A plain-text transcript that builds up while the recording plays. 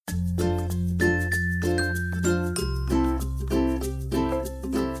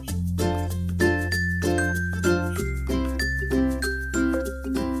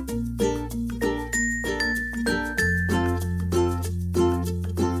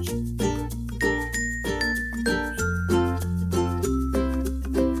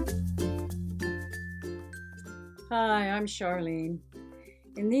I'm Charlene.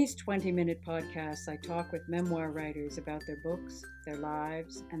 In these 20-minute podcasts, I talk with memoir writers about their books, their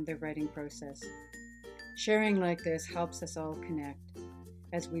lives, and their writing process. Sharing like this helps us all connect.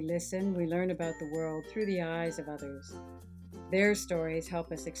 As we listen, we learn about the world through the eyes of others. Their stories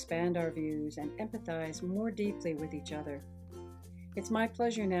help us expand our views and empathize more deeply with each other. It's my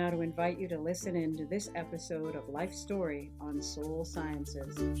pleasure now to invite you to listen in to this episode of Life Story on Soul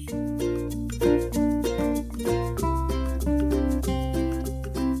Sciences.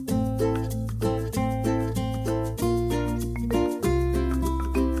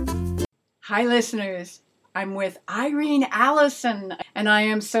 Hi, listeners. I'm with Irene Allison, and I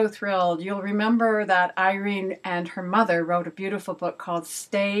am so thrilled. You'll remember that Irene and her mother wrote a beautiful book called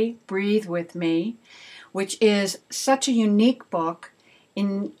Stay, Breathe With Me, which is such a unique book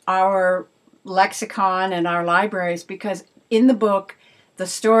in our lexicon and our libraries because in the book, the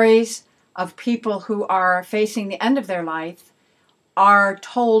stories of people who are facing the end of their life are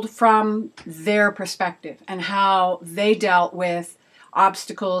told from their perspective and how they dealt with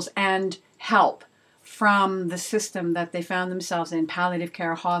obstacles and help from the system that they found themselves in, palliative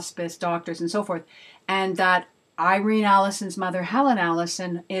care, hospice, doctors, and so forth. And that Irene Allison's mother, Helen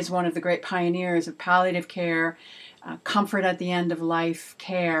Allison, is one of the great pioneers of palliative care, comfort at the end of life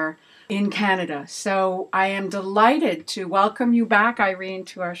care in Canada. So I am delighted to welcome you back, Irene,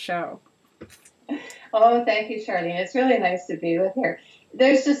 to our show. Oh, thank you, Charlene. It's really nice to be with you.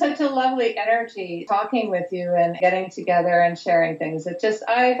 There's just such a lovely energy talking with you and getting together and sharing things. It just,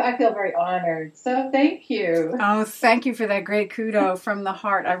 I feel very honored. So thank you. Oh, thank you for that great kudo from the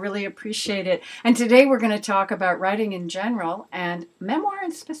heart. I really appreciate it. And today we're going to talk about writing in general and memoir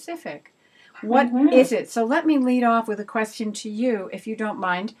in specific. What is it? So let me lead off with a question to you, if you don't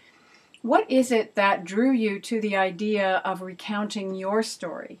mind. What is it that drew you to the idea of recounting your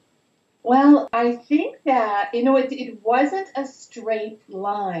story? Well, I think that, it wasn't a straight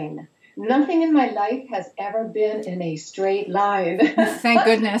line. Nothing in my life has ever been in a straight line. Thank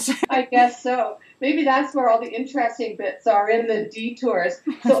goodness. I guess so. Maybe that's where all the interesting bits are, in the detours.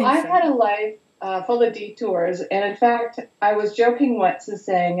 So I've had a life full of detours. And in fact, I was joking once and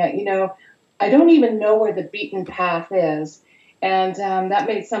saying, I don't even know where the beaten path is. And that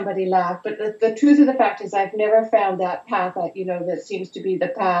made somebody laugh. But the truth of the fact is I've never found that path that seems to be the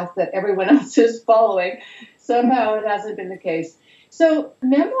path that everyone else is following. Somehow it hasn't been the case. So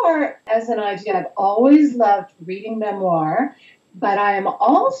memoir as an idea, I've always loved reading memoir, but I am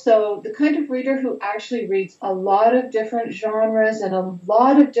also the kind of reader who actually reads a lot of different genres and a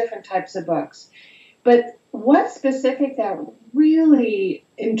lot of different types of books. But what's specific that really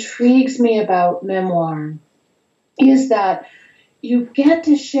intrigues me about memoir is that you get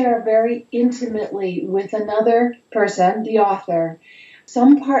to share very intimately with another person, the author,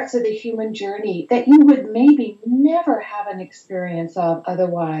 some parts of the human journey that you would maybe never have an experience of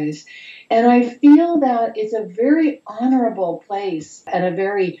otherwise. And I feel that it's a very honorable place and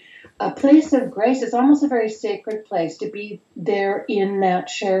a place of grace. It's almost a very sacred place to be there in that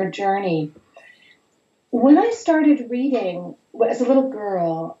shared journey. When I started reading as a little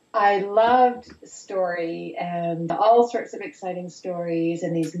girl, I loved story and all sorts of exciting stories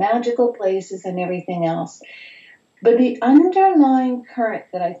and these magical places and everything else. But the underlying current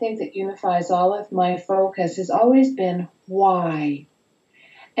that I think that unifies all of my focus has always been why.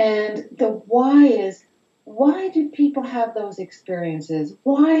 And the why is, why do people have those experiences?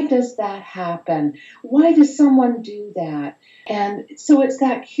 Why does that happen? Why does someone do that? And so it's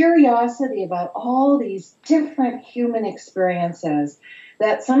that curiosity about all these different human experiences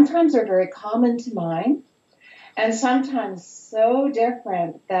that sometimes are very common to mine and sometimes so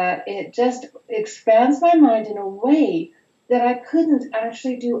different that it just expands my mind in a way that I couldn't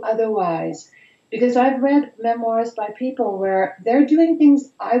actually do otherwise. Because I've read memoirs by people where they're doing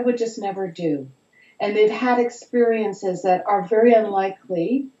things I would just never do. And they've had experiences that are very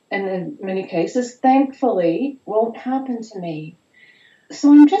unlikely, and in many cases, thankfully, won't happen to me.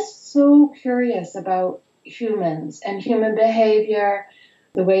 So I'm just so curious about humans and human behavior,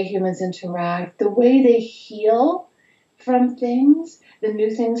 the way humans interact, the way they heal from things, the new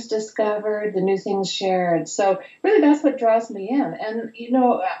things discovered, the new things shared. So really that's what draws me in. And,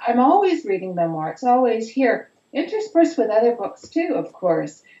 I'm always reading memoir. It's always here, interspersed with other books too, of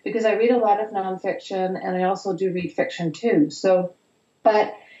course, because I read a lot of nonfiction and I also do read fiction too. So,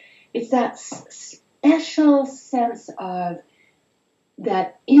 but it's that special sense of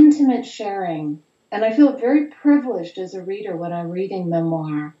that intimate sharing. And I feel very privileged as a reader when I'm reading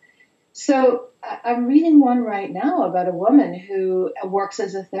memoir. So I'm reading one right now about a woman who works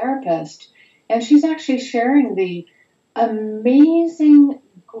as a therapist, and she's actually sharing the amazing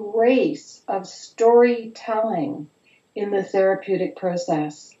grace of storytelling in the therapeutic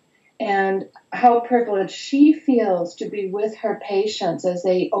process, and how privileged she feels to be with her patients as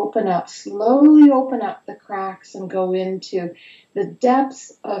they slowly open up the cracks and go into the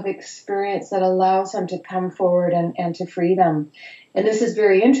depths of experience that allows them to come forward and to free them. And this is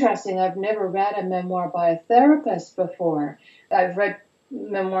very interesting. I've never read a memoir by a therapist before. I've read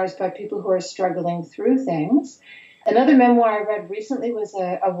memoirs by people who are struggling through things. Another memoir I read recently was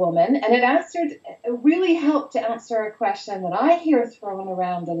a woman, and it really helped to answer a question that I hear thrown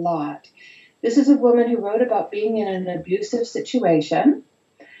around a lot. This is a woman who wrote about being in an abusive situation,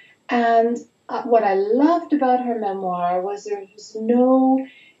 and what I loved about her memoir was there was no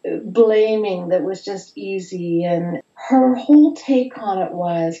blaming that was just easy, and her whole take on it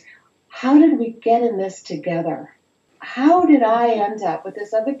was, how did we get in this together? How did I end up with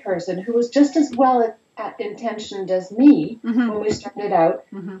this other person who was just as well intentioned as me when we started out?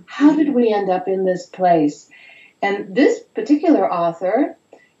 How did we end up in this place? And this particular author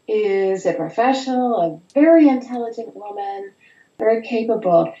is a professional, a very intelligent woman, very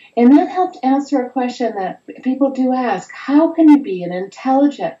capable. And that helped answer a question that people do ask. How can you be an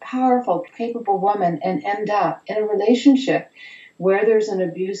intelligent, powerful, capable woman and end up in a relationship where there's an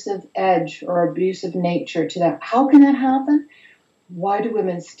abusive edge or abusive nature to that? How can that happen? Why do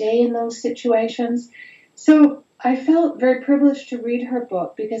women stay in those situations? So I felt very privileged to read her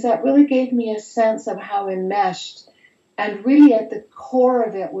book because that really gave me a sense of how enmeshed, and really at the core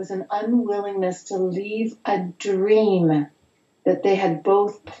of it was an unwillingness to leave a dream that they had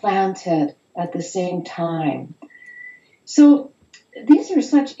both planted at the same time. So these are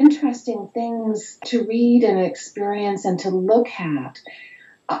such interesting things to read and experience and to look at.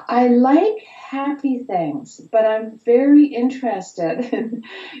 I like happy things, but I'm very interested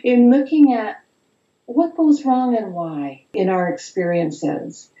in looking at what goes wrong and why in our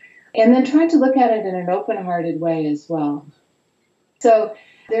experiences, and then trying to look at it in an open-hearted way as well. So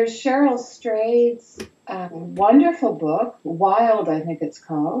there's Cheryl Strayed's wonderful book, Wild, I think it's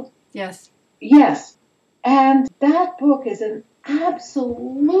called. Yes. Yes. And that book is an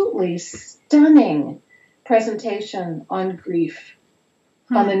absolutely stunning presentation on grief,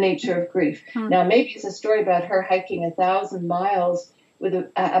 on the nature of grief. Now, maybe it's a story about her hiking 1,000 miles with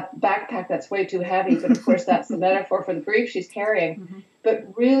a backpack that's way too heavy, but of course that's the metaphor for the grief she's carrying.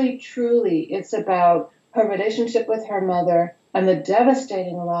 But really, truly, it's about her relationship with her mother and the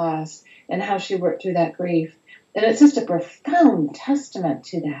devastating loss and how she worked through that grief. And it's just a profound testament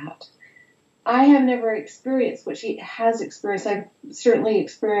to that. I have never experienced what she has experienced. I've certainly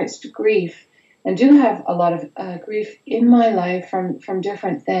experienced grief and do have a lot of grief in my life from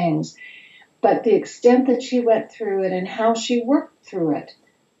different things. But the extent that she went through it and how she worked through it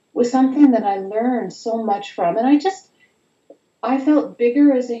was something that I learned so much from. And I felt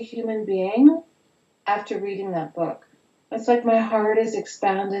bigger as a human being after reading that book. It's like my heart is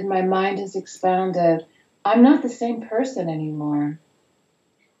expanded, my mind is expanded. I'm not the same person anymore.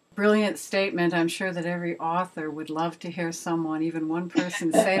 Brilliant statement. I'm sure that every author would love to hear someone, even one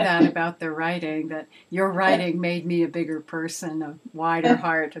person, say that about their writing, that your writing made me a bigger person, a wider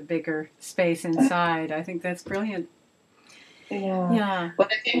heart, a bigger space inside. I think that's brilliant. Yeah. Well,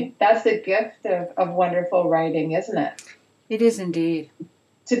 I think that's the gift of wonderful writing, isn't it? It is indeed.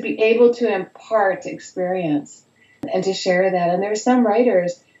 To be able to impart experience and to share that. And there's some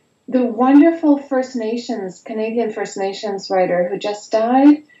writers, the wonderful Canadian First Nations writer who just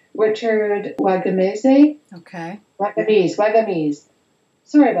died, Richard Wagamese. Okay. Wagamese.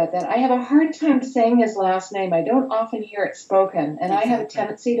 Sorry about that. I have a hard time saying his last name. I don't often hear it spoken, and I have a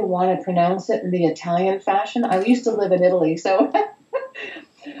tendency to want to pronounce it in the Italian fashion. I used to live in Italy, so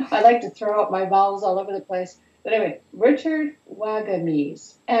I like to throw out my vowels all over the place. But anyway, Richard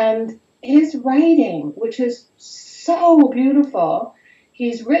Wagamese. And his writing, which is so beautiful,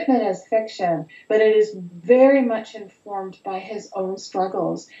 he's written it as fiction, but it is very much informed by his own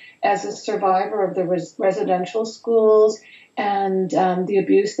struggles as a survivor of the residential schools and the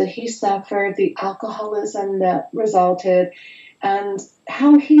abuse that he suffered, the alcoholism that resulted, and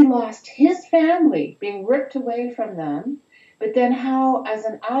how he lost his family, being ripped away from them, but then how, as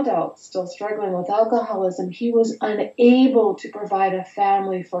an adult still struggling with alcoholism, he was unable to provide a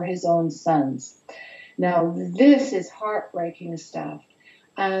family for his own sons. Now, this is heartbreaking stuff.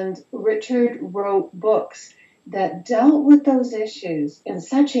 And Richard wrote books that dealt with those issues in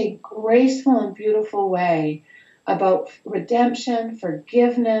such a graceful and beautiful way about redemption,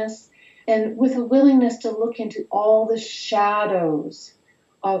 forgiveness, and with a willingness to look into all the shadows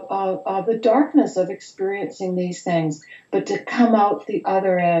of the darkness of experiencing these things, but to come out the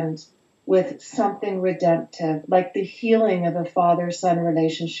other end with something redemptive, like the healing of a father-son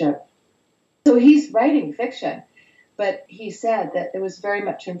relationship. So he's writing fiction. but he said that it was very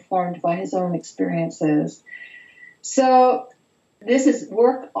much informed by his own experiences. So this is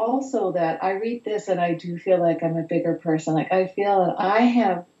work also that I read this and I do feel like I'm a bigger person. Like I feel that I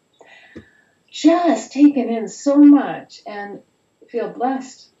have just taken in so much and feel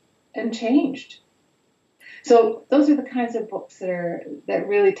blessed and changed. So those are the kinds of books that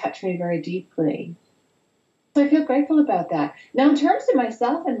really touch me very deeply. So I feel grateful about that. Now, in terms of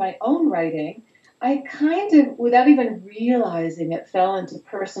myself and my own writing, I kind of, without even realizing it, fell into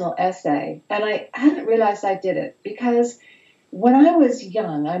personal essay. And I hadn't realized I did it because when I was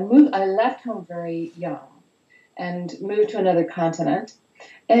young, I left home very young and moved to another continent.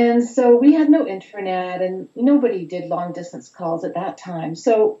 And so we had no internet and nobody did long distance calls at that time.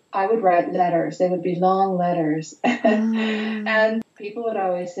 So I would write letters. They would be long letters. And people would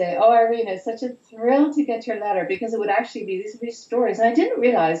always say, "Oh, Irene, it's such a thrill to get your letter," because these would be stories. And I didn't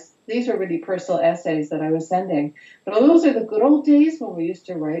realize these were really personal essays that I was sending. But those are the good old days when we used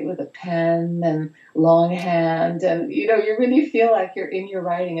to write with a pen and longhand. And, you really feel like you're in your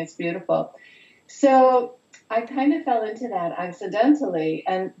writing. It's beautiful. So I kind of fell into that accidentally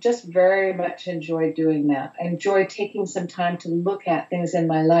and just very much enjoyed doing that. I enjoyed taking some time to look at things in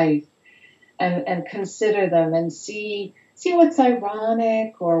my life and consider them and see what's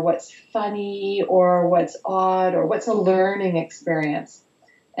ironic or what's funny or what's odd or what's a learning experience,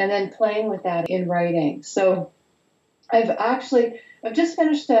 and then playing with that in writing. So I've just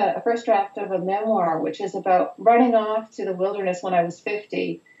finished a first draft of a memoir, which is about running off to the wilderness when I was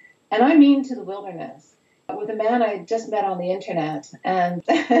 50. And I mean to the wilderness, with a man I just met on the internet. And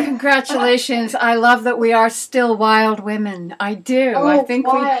Congratulations. I love that we are still wild women. I do. I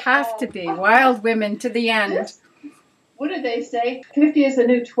think we have to be wild women to the end. What did they say? 50 is the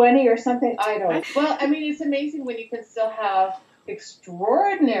new 20 or something? I don't. Well, I mean, it's amazing when you can still have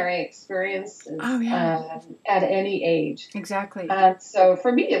extraordinary experiences at any age. Exactly. And so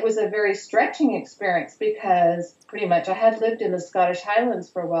for me, it was a very stretching experience because pretty much I had lived in the Scottish Highlands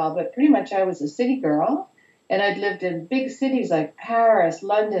for a while, but pretty much I was a city girl. And I'd lived in big cities like Paris,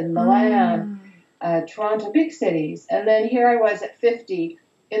 London, Milan, Toronto, big cities. And then here I was at 50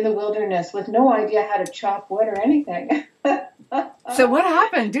 in the wilderness with no idea how to chop wood or anything. So what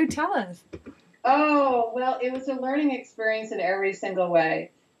happened? Do tell us. Oh, well, it was a learning experience in every single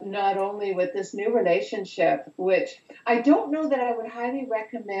way. Not only with this new relationship, which I don't know that I would highly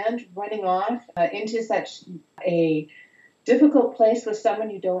recommend running off into such a difficult place with someone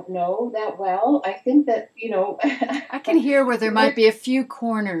you don't know that well. I think that, I can hear where there might be a few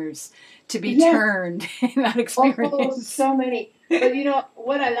corners to be turned in that experience. Oh, so many. But,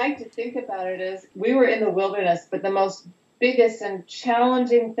 what I like to think about it is we were in the wilderness, but the most biggest and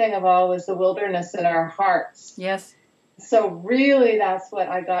challenging thing of all was the wilderness in our hearts. Yes. So really that's what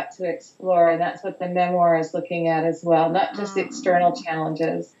I got to explore, and that's what the memoir is looking at as well, not just the external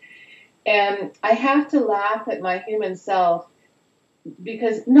challenges. And I have to laugh at my human self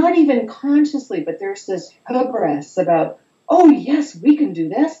because not even consciously, but there's this hubris about, oh, yes, we can do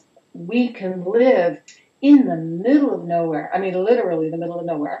this. We can live in the middle of nowhere. I mean, literally the middle of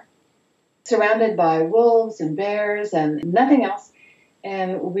nowhere, surrounded by wolves and bears and nothing else.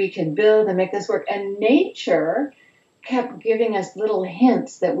 And we can build and make this work. And nature kept giving us little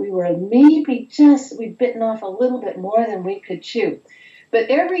hints that we were we'd bitten off a little bit more than we could chew. But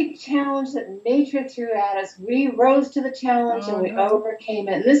every challenge that nature threw at us, we rose to the challenge and we overcame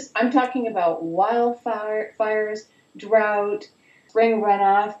it. I'm talking about wildfires, drought, spring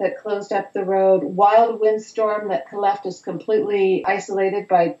runoff that closed up the road, wild windstorm that left us completely isolated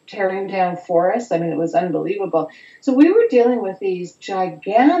by tearing down forests. I mean, it was unbelievable. So we were dealing with these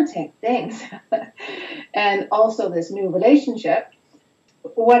gigantic things. And also this new relationship.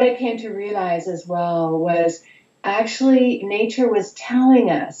 What I came to realize as well was actually nature was telling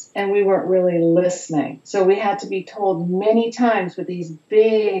us and we weren't really listening. So we had to be told many times with these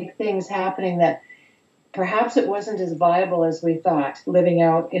big things happening that perhaps it wasn't as viable as we thought, living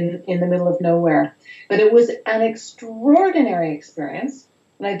out in the middle of nowhere. But it was an extraordinary experience,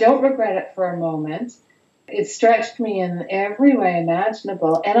 and I don't regret it for a moment. It stretched me in every way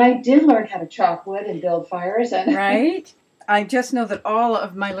imaginable, and I did learn how to chop wood and build fires. Right? I just know that all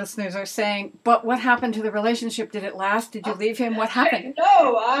of my listeners are saying, but what happened to the relationship? Did it last? Did you leave him? What happened?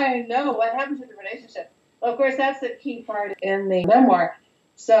 I know. What happened to the relationship? Well, of course, that's the key part in the memoir.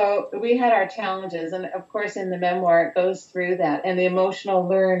 So we had our challenges, and of course in the memoir it goes through that, and the emotional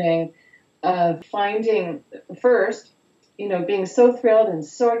learning of finding first, being so thrilled and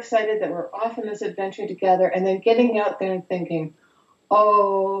so excited that we're off on this adventure together, and then getting out there and thinking,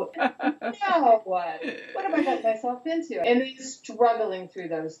 oh, now what have I got myself into? And then struggling through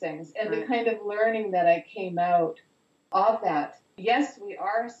those things, and the kind of learning that I came out of that. Yes, we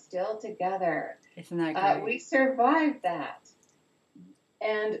are still together. Isn't that great? We survived that.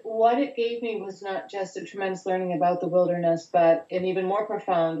 And what it gave me was not just a tremendous learning about the wilderness, but an even more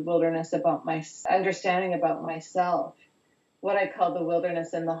profound wilderness about my understanding about myself, what I call the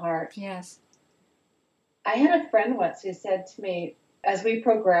wilderness in the heart. Yes. I had a friend once who said to me, as we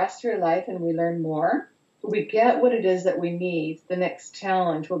progress through life and we learn more, we get what it is that we need. The next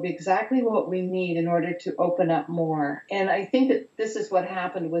challenge will be exactly what we need in order to open up more. And I think that this is what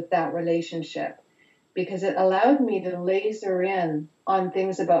happened with that relationship, because it allowed me to laser in on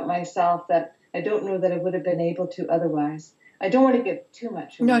things about myself that I don't know that I would have been able to otherwise. I don't want to give too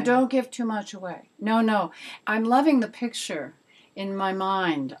much away. No, don't give too much away. No. I'm loving the picture in my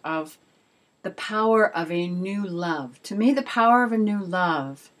mind of the power of a new love. To me, the power of a new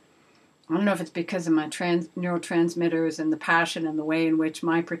love, I don't know if it's because of my neurotransmitters and the passion and the way in which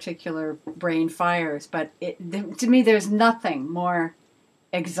my particular brain fires, but to me, there's nothing more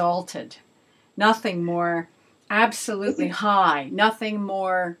exalted, nothing more absolutely high, nothing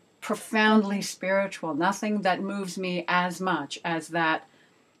more profoundly spiritual, nothing that moves me as much as that,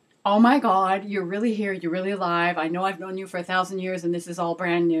 oh my God, you're really here, you're really alive. I know I've known you for 1,000 years and this is all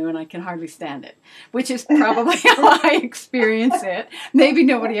brand new and I can hardly stand it, which is probably how I experience it. Maybe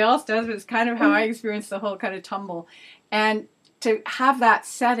nobody else does, but it's kind of how I experience the whole kind of tumble. And to have that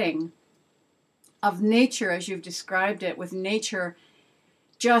setting of nature, as you've described it, with nature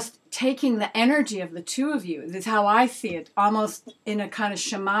just taking the energy of the two of you. This is how I see it, almost in a kind of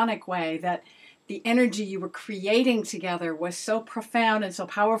shamanic way, that the energy you were creating together was so profound and so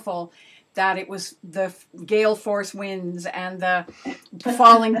powerful that it was the gale force winds and the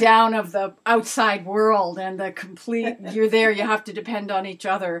falling down of the outside world and the complete, you're there, you have to depend on each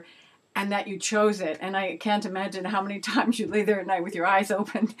other, and that you chose it. And I can't imagine how many times you lay there at night with your eyes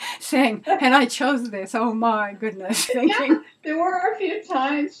open saying, and I chose this, oh my goodness. Thinking, yeah, there were a few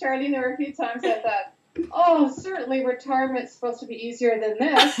times, Charlene, I thought, oh, certainly retirement's supposed to be easier than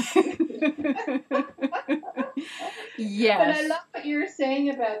this. Yes. But I love what you're saying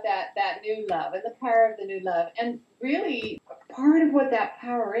about that new love and the power of the new love. And really, part of what that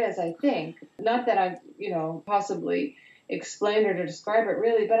power is, I think, not that I've, possibly explained it or describe it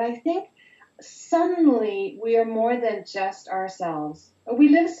really, but I think suddenly we are more than just ourselves. We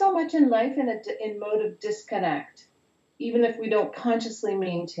live so much in life in mode of disconnect, even if we don't consciously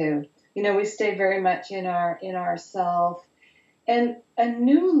mean to. We stay very much in our self. And a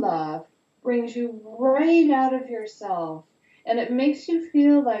new love brings you right out of yourself. And it makes you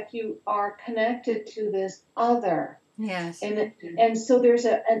feel like you are connected to this other. Yes. And so there's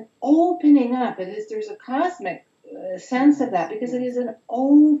an opening up. There's a cosmic sense of that, because it is an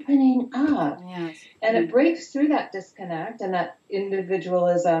opening up. Yes. And it breaks through that disconnect and that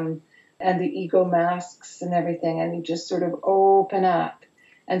individualism and the ego masks and everything. And you just sort of open up.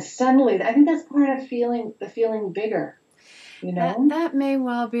 And suddenly, I think that's part of the feeling bigger, That may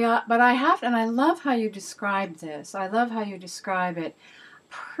well be, but I love how you describe this. I love how you describe it.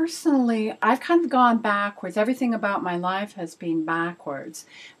 Personally, I've kind of gone backwards. Everything about my life has been backwards,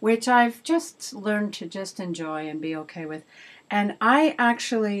 which I've just learned to just enjoy and be okay with. And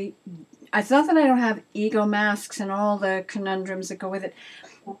it's not that I don't have ego masks and all the conundrums that go with it,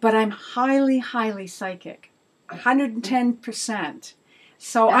 but I'm highly, highly psychic, 110%.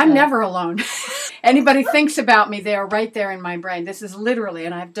 So I'm never alone. Anybody thinks about me, they are right there in my brain. This is literally,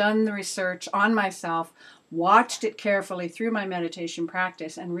 and I've done the research on myself, watched it carefully through my meditation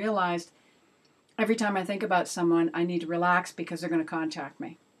practice, and realized every time I think about someone, I need to relax because they're going to contact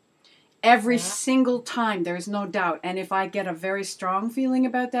me. Every single time, there's no doubt. And if I get a very strong feeling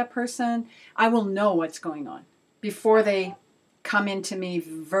about that person, I will know what's going on before they come into me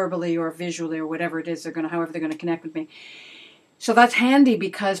verbally or visually or whatever it is however they're going to connect with me. So that's handy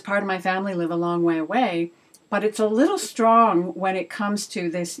because part of my family live a long way away, but it's a little strong when it comes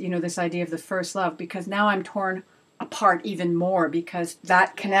to this, this idea of the first love, because now I'm torn apart even more because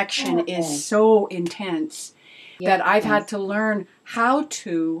that connection is so intense that I've had to learn how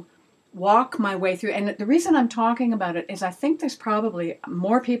to walk my way through. And the reason I'm talking about it is I think there's probably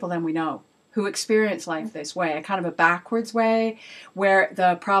more people than we know who experience life this way, a kind of a backwards way, where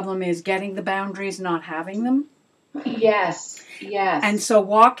the problem is getting the boundaries, not having them. Yes. And so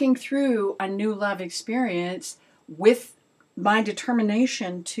walking through a new love experience with my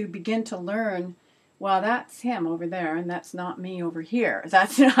determination to begin to learn, well, that's him over there and that's not me over here.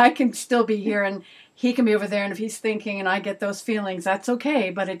 I can still be here and he can be over there, and if he's thinking and I get those feelings, that's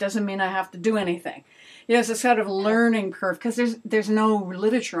okay, but it doesn't mean I have to do anything. Yes, it's sort of learning curve because there's no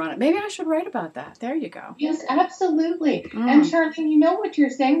literature on it. Maybe I should write about that. There you go. Yes, absolutely. And Charlene, you know what you're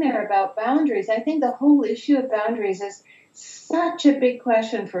saying there about boundaries. I think the whole issue of boundaries is such a big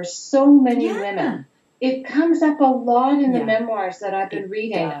question for so many women. It comes up a lot in the memoirs that I've been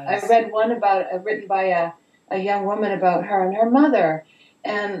reading. I read one written by a young woman about her and her mother.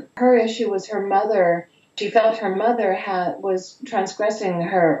 And her issue was her mother. She felt her mother was transgressing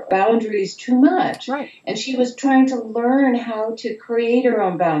her boundaries too much. Right. And she was trying to learn how to create her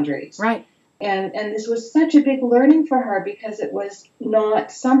own boundaries. Right. And this was such a big learning for her because it was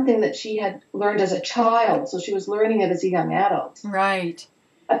not something that she had learned as a child. So she was learning it as a young adult. Right.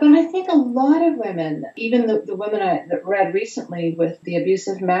 But I think a lot of women, even the women I read recently with the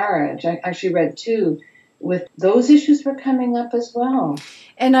abusive marriage, I actually read two, with those issues were coming up as well.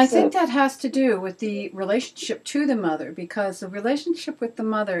 And I think that has to do with the relationship to the mother, because the relationship with the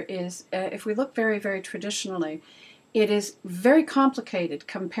mother is, if we look very, very traditionally, it is very complicated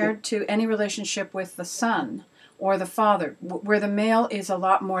compared to any relationship with the son or the father, where the male is a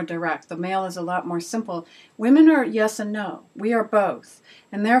lot more direct. The male is a lot more simple. Women are yes and no. We are both.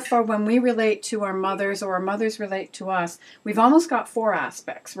 And therefore, when we relate to our mothers or our mothers relate to us, we've almost got four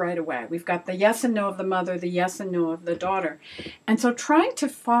aspects right away. We've got the yes and no of the mother, the yes and no of the daughter. And so trying to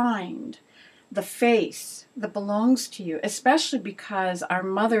find the face that belongs to you, especially because our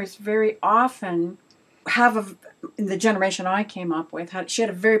mothers very often have in the generation I came up with, she had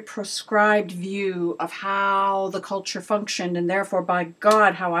a very prescribed view of how the culture functioned, and therefore, by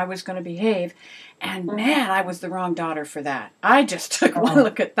God, how I was going to behave. And man, I was the wrong daughter for that. I just took one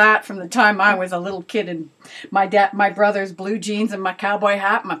look at that from the time I was a little kid in my brother's blue jeans and my cowboy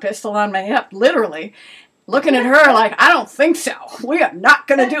hat, my pistol on my hip, literally. Looking at her like, I don't think so. We are not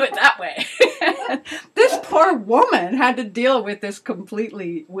going to do it that way. This poor woman had to deal with this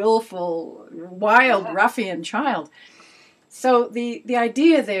completely willful, wild, ruffian child. So the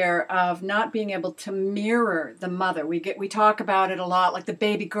idea there of not being able to mirror the mother, we talk about it a lot, like the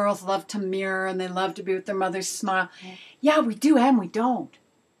baby girls love to mirror and they love to be with their mother's smile. Yeah, we do and we don't.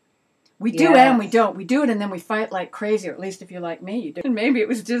 We do and we don't. We do it and then we fight like crazy, or at least if you're like me, you do. And maybe it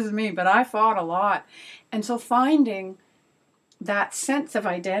was just me, but I fought a lot. And so finding that sense of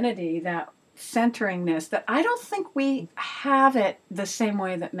identity, that centeringness, that I don't think we have it the same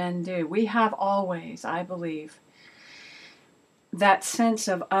way that men do. We have always, I believe, that sense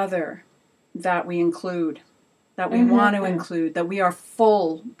of other that we include, that we want to include, that we are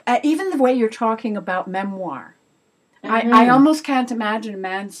full. Even the way you're talking about memoir. I almost can't imagine a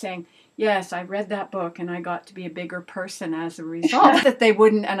man saying, yes, I read that book and I got to be a bigger person as a result. That they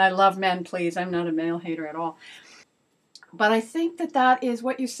wouldn't, and I love men, please. I'm not a male hater at all. But I think that is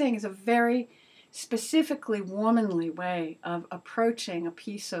what you're saying is a very specifically womanly way of approaching a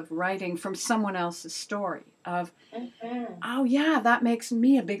piece of writing from someone else's story. Of, oh yeah, that makes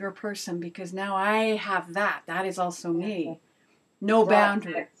me a bigger person because now I have that. That is also me. No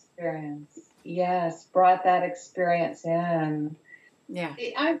boundary. Experience. Yes, brought that experience in. Yeah.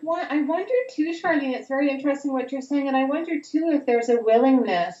 I wonder too, Charlene, it's very interesting what you're saying, and I wonder too if there's a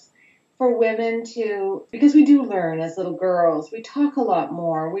willingness for women to, because we do learn as little girls, we talk a lot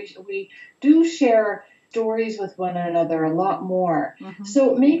more, we do share stories with one another a lot more.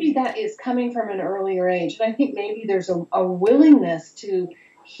 So maybe that is coming from an earlier age, and I think maybe there's a willingness to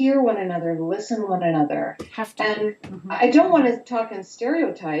hear one another, listen one another. And I don't want to talk in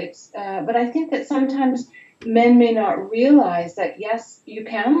stereotypes, but I think that sometimes men may not realize that, yes, you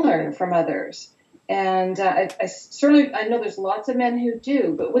can learn from others. And I know there's lots of men who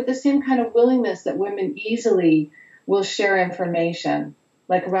do, but with the same kind of willingness that women easily will share information,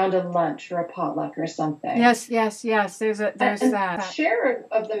 like around a lunch or a potluck or something. Yes. There's that. Share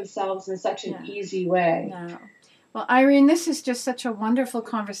of themselves in such an easy way. No. Well, Irene, this is just such a wonderful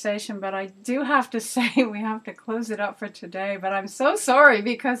conversation, but I do have to say we have to close it up for today. But I'm so sorry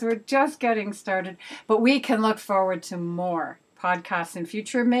because we're just getting started. But we can look forward to more podcasts in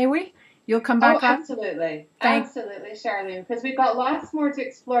future, may we? You'll come back on? Absolutely. Absolutely, Charlene, because we've got lots more to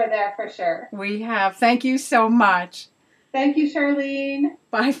explore there for sure. We have. Thank you so much. Thank you, Charlene.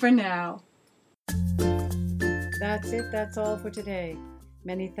 Bye for now. That's it. That's all for today.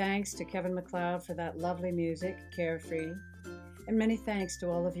 Many thanks to Kevin MacLeod for that lovely music, Carefree. And many thanks to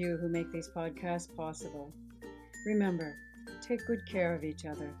all of you who make these podcasts possible. Remember, take good care of each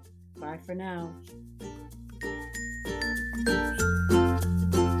other. Bye for now.